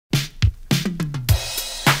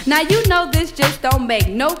Now you know this just don't make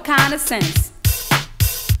no kind of sense.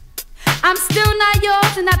 I'm still not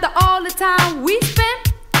yours, and after all the time we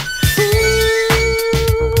spent, ooh,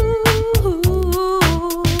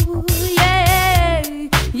 yeah,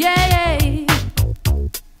 yeah.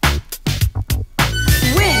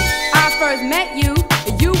 When I first met you,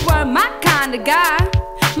 you were my kind of guy.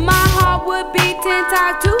 My heart would beat 10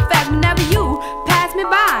 times too fast whenever you pass me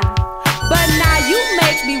by. But now you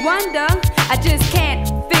make me wonder, I just can't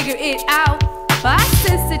figure it out. I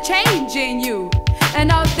sense a change in you,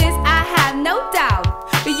 and of this I have no doubt.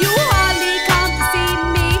 You hardly come to see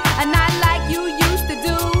me, and not like you used to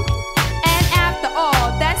do. And after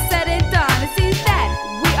all that's said and done, it seems that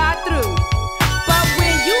we are through. But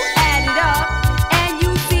when you add it up and you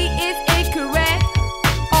see it's incorrect,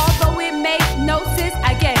 although it makes no sense,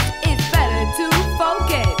 I guess it's better to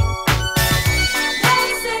forget.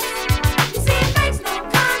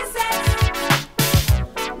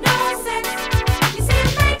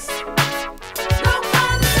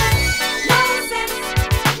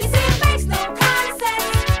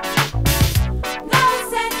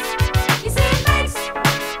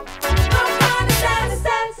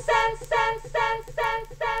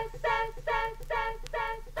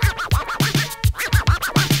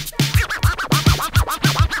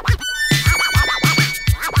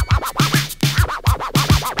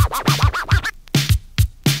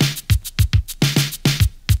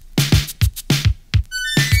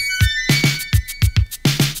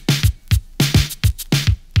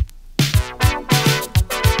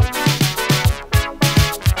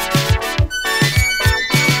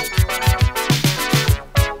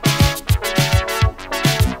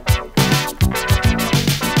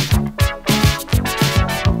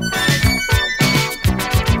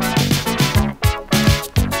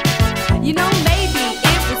 You know, maybe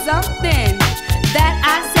it was something that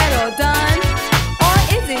I said or done. Or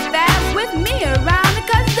is it that with me around it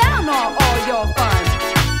cuts down on all your fun?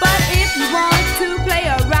 But if you want to play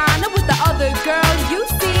around with the other girls you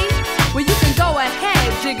see, well, you can go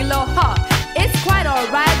ahead, gigolo, huh? It's quite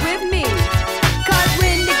alright with me. Cause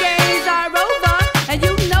when the games are over and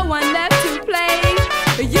you no one left to play,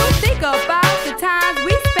 you think about the times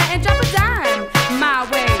we spent and drop a dime my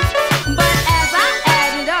way. But as I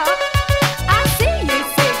add it up,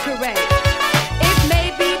 it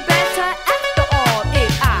may be better after all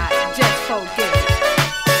if I just forget.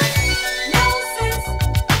 No sense,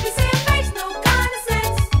 you see it makes no kind of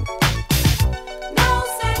sense. No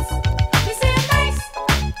sense, you see it makes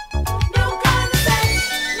no kind of sense.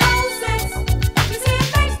 No sense, you see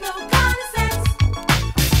it makes no kind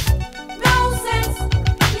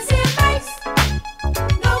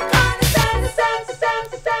of sense. No sense, you see it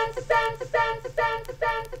makes no kind of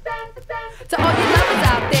sense. To all you lovers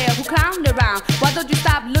out there who clown around, why don't you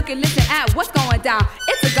stop, look and listen at what's going down?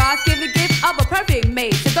 It's a God-given gift of a perfect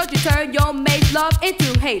mate, so don't you turn your mate's love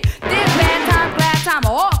into hate. There's bad time, glad time,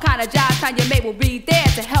 or all kind of jive time. Your mate will be there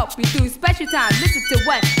to help you through special times. Listen to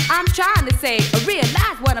what I'm trying to say, or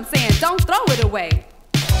realize what I'm saying, don't throw it away.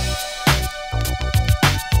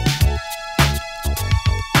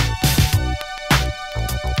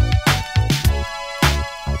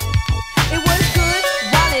 It was good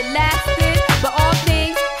while it lasted, but all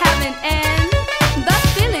things have an end. The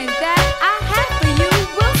feeling that I have for you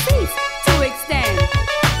will cease to extend.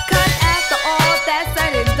 Cause after all that's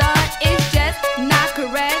said and done, it's just not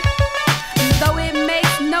correct. Though it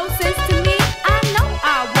makes no sense to me, I know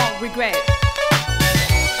I won't regret.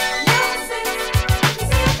 No sense,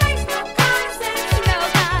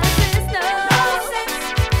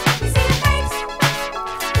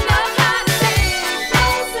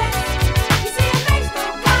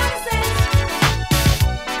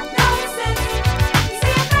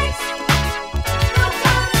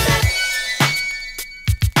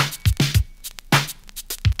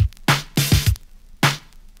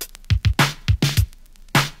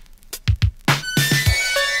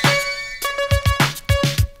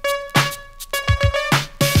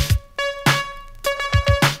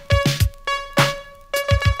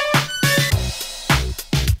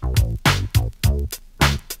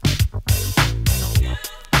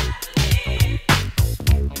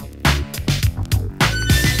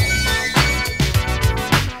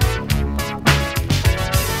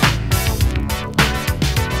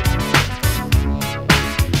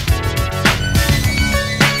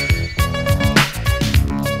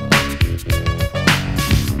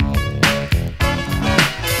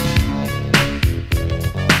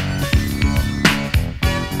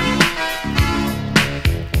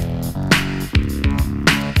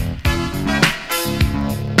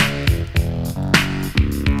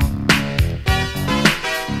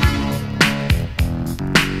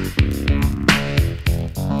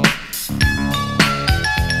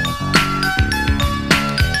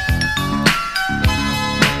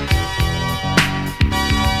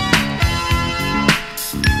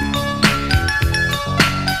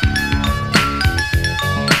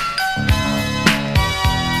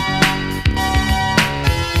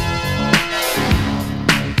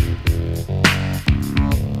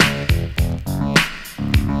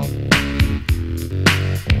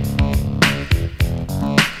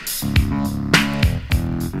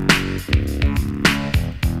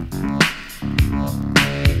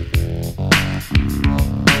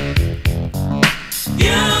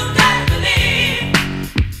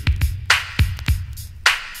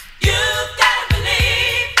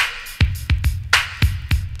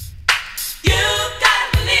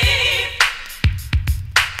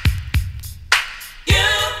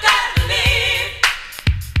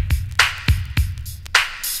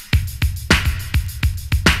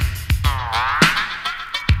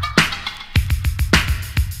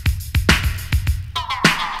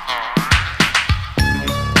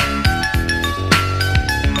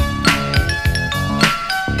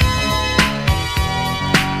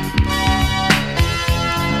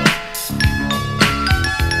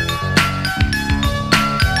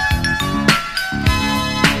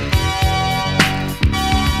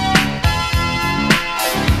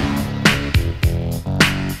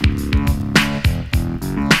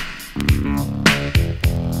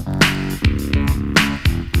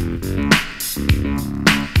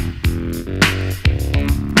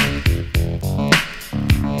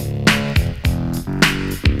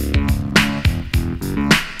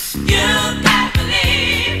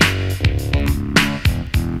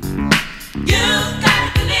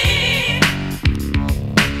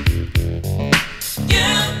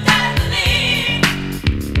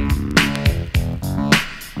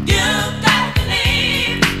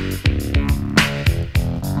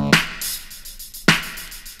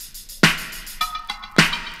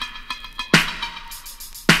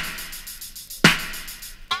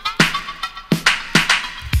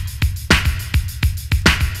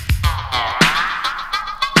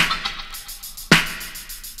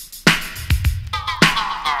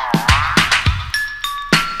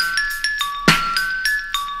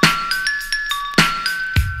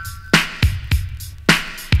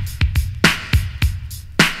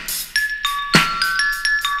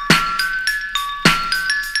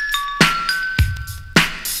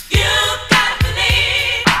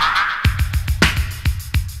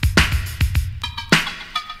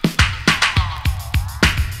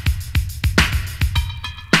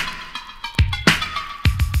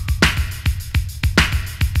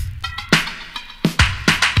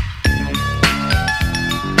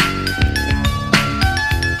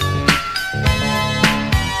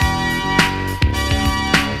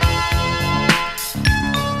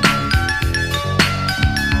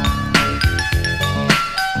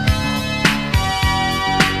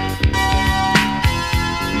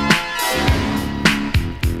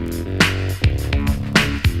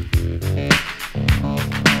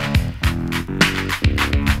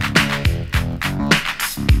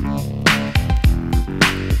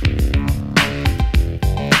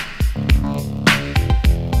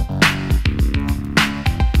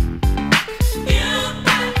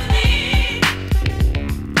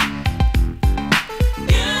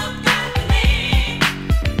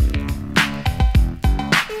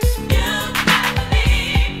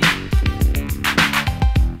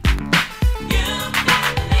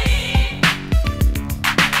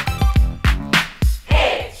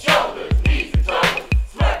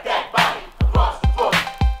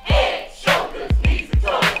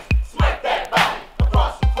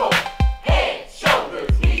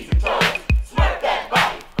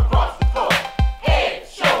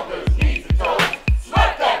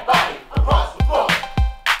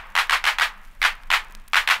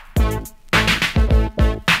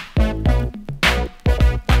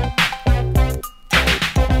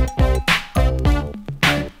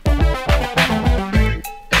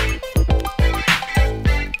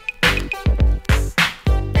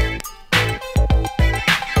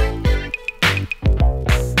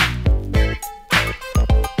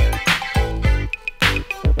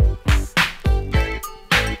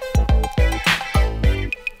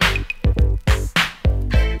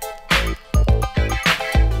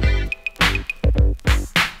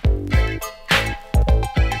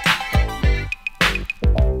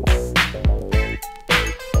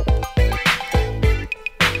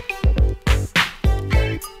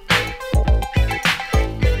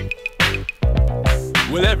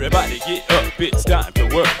 It's time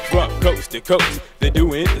to work from coast to coast. They're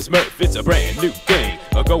doing the Smurf, it's a brand new thing.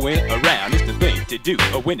 Going around, it's the thing to do.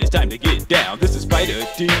 When it's time to get down, this is Spider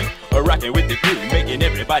D. Rocking with the crew, making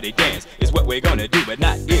everybody dance. Is what we're gonna do, but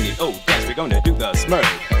not any old dance. We're gonna do the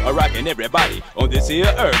Smurf, rocking everybody on this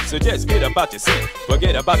here earth. So just get about your seat,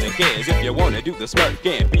 forget about your cares. If you wanna do the Smurf,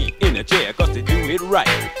 can't be in a chair. Cause to do it right,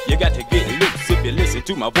 you got to get loose. If you listen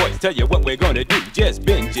to my voice, tell you what we're gonna do. Just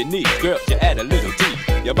bend your knees, girls, you add a little tea.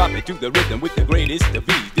 You bop it to the rhythm with the greatest of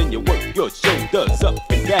ease. Then you work your shoulders up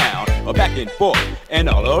and down, or back and forth, and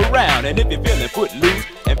all around. And if you're feeling footloose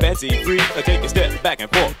and fancy free, take a step back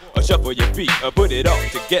and forth, or shuffle your feet, or put it all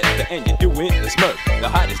together, and you're doing the Smurf, the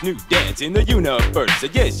hottest new dance in the universe. So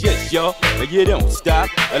yes, yes, y'all, you don't stop.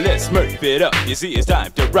 Let's Smurf it up. You see, it's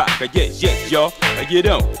time to rock. Yes, yes, y'all, you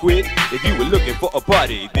don't quit. If you were looking for a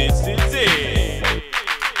party, this is it.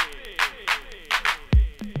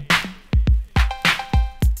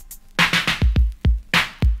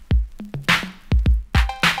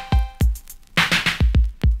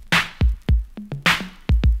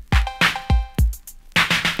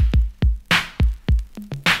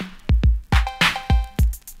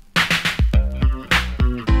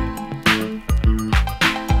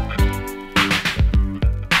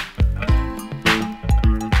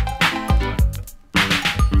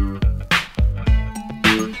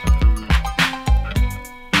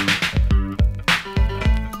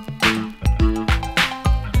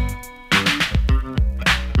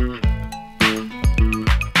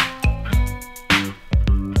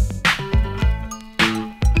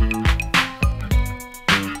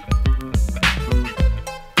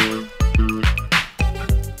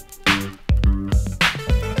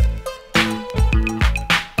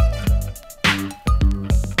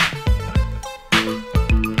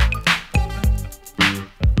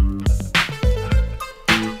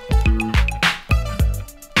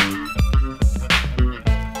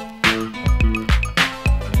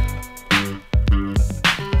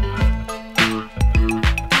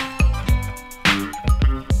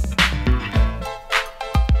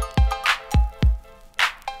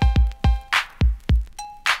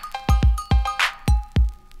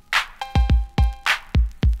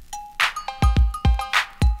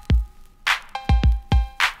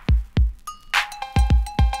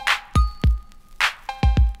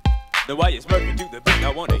 Now while you're Smurfing to the beat,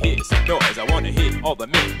 I wanna hear some noise. I wanna hear all the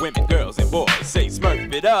men, women, girls, and boys say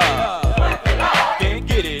Smurf it up. Smurf it up. Can't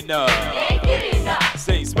get enough. Can't get enough.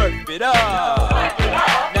 Say Smurf it up. Smurf it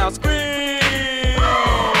up. Now scream.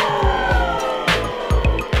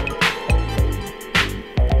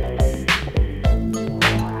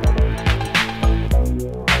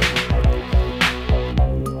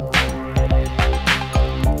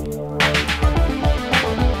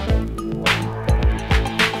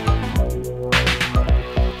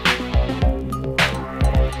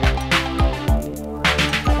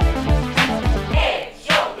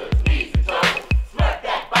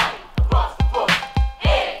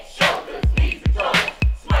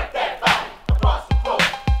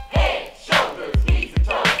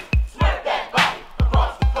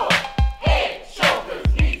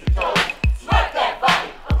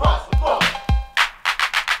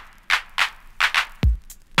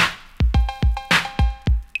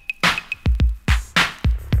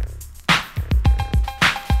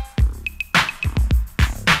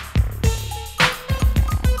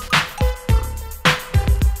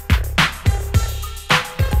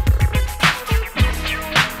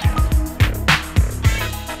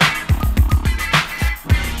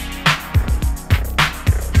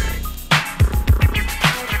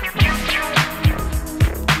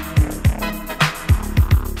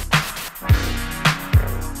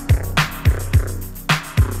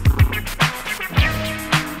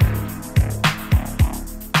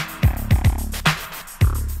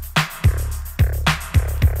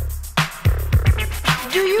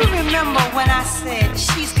 Remember when I said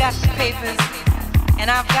she's got the papers and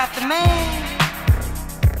I've got the man?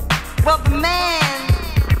 Well, the man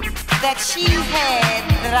that she had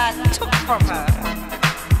that I took from her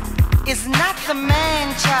is not the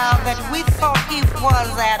man, child, that we thought he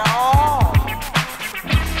was at all.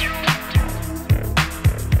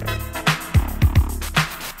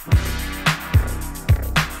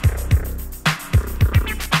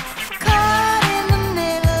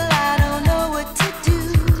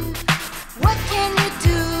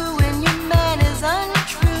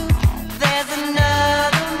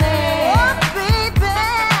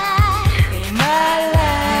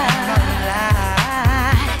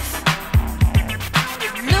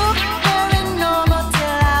 Look very normal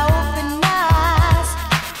till I open my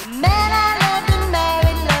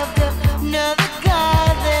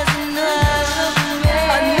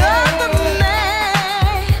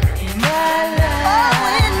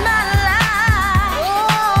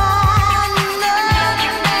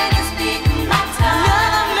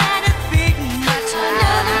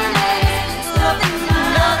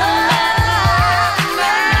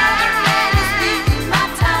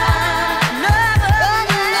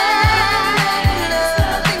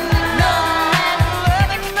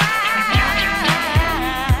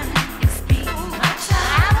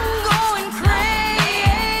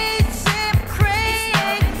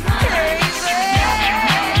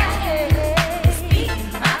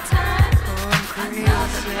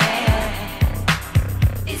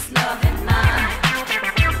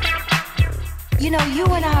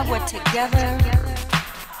were together,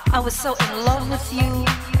 I was so in love with you,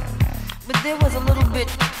 but there was a little bit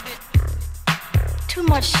too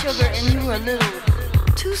much sugar and you were a little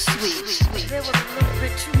too sweet. There was a little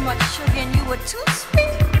bit too much sugar and you were too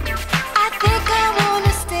sweet. I think I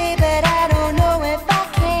wanna stay, but I don't know if I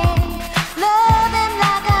can. Love him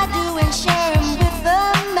like I do and share him with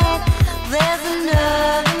a man. There's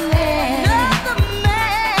another man,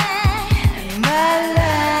 in my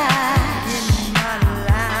life,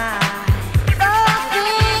 Oh, I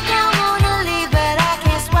think I wanna leave, but I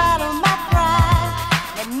can't swallow my pride.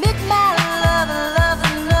 Admit my love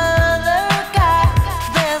another guy.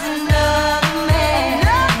 There's another man,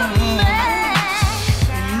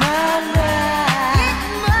 in my life.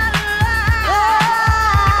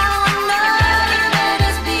 Oh, another man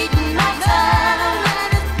is beating my time.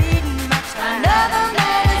 Another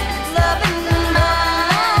man is loving my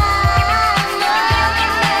life. Another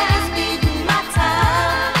man is beating my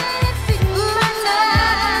time.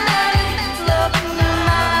 Another man is loving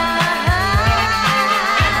my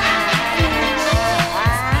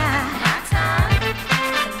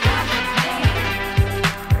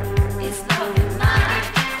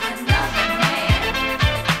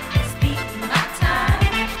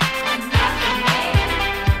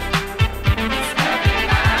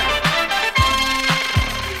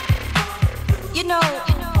You know,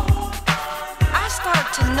 I started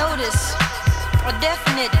to notice a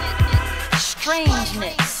definite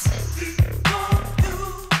strangeness.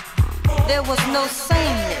 There was no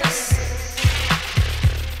sameness.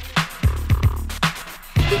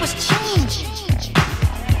 He was changing.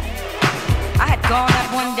 I had gone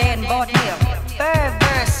out one day and bought me a very,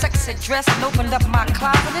 very sexy dress and opened up my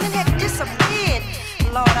closet and it had disappeared.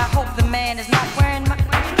 Lord, I hope the man is not wearing my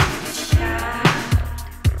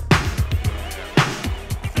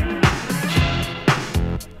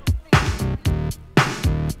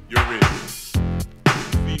You're ready.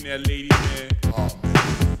 Seen that lady, man? Oh,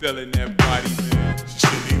 man. Selling that body, man. She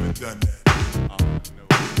shouldn't even done that. Oh, no.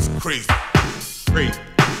 It's crazy. Crazy.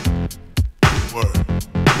 Word.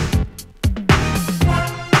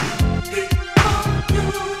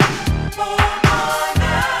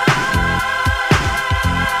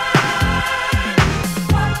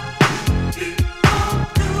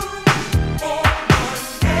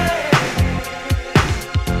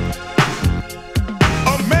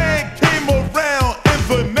 A man came around in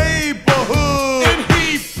the neighborhood. And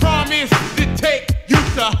he promised to take you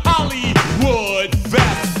to Hollywood.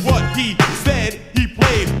 That's what he said. He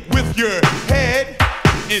played with your head.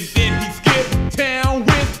 And then he skipped town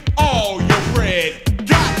with all your bread.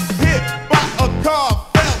 Got hit by a car,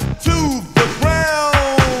 fell to the ground.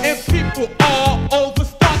 And people all over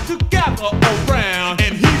start to gather around.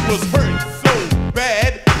 And he was hurt so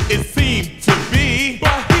bad, it seemed to be.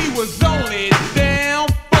 But he was only down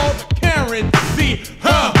for the currency.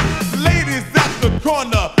 Huh? Ladies at the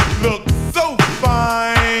corner look so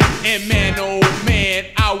fine. And man, oh man,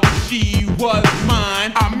 I wish she was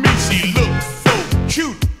mine. I mean, she looked so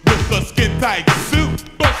cute with a skin tight suit.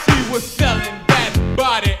 But she was selling that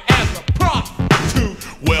body as a prostitute.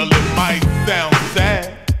 Well, it might sound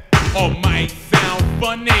sad, Or might sound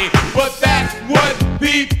funny, but that's what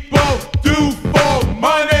people do for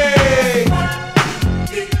money.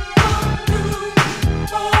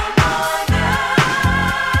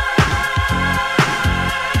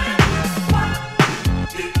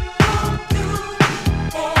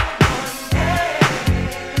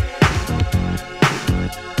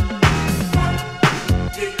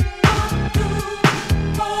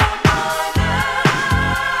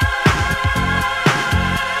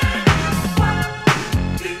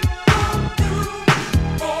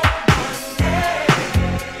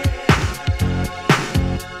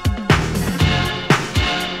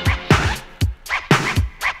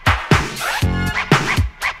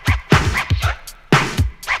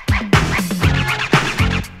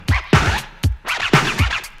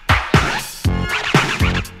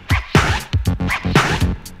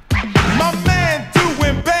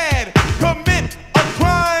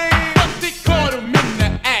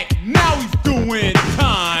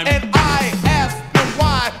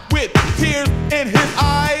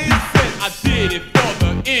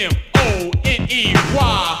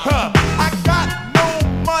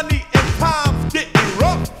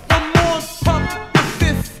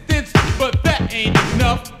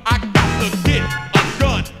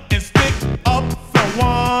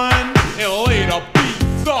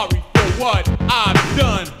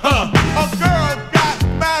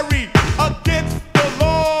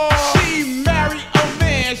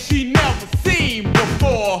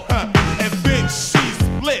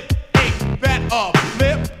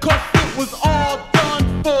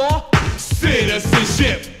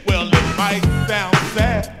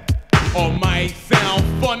 or might sound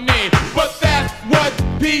funny, but that's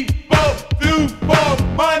what people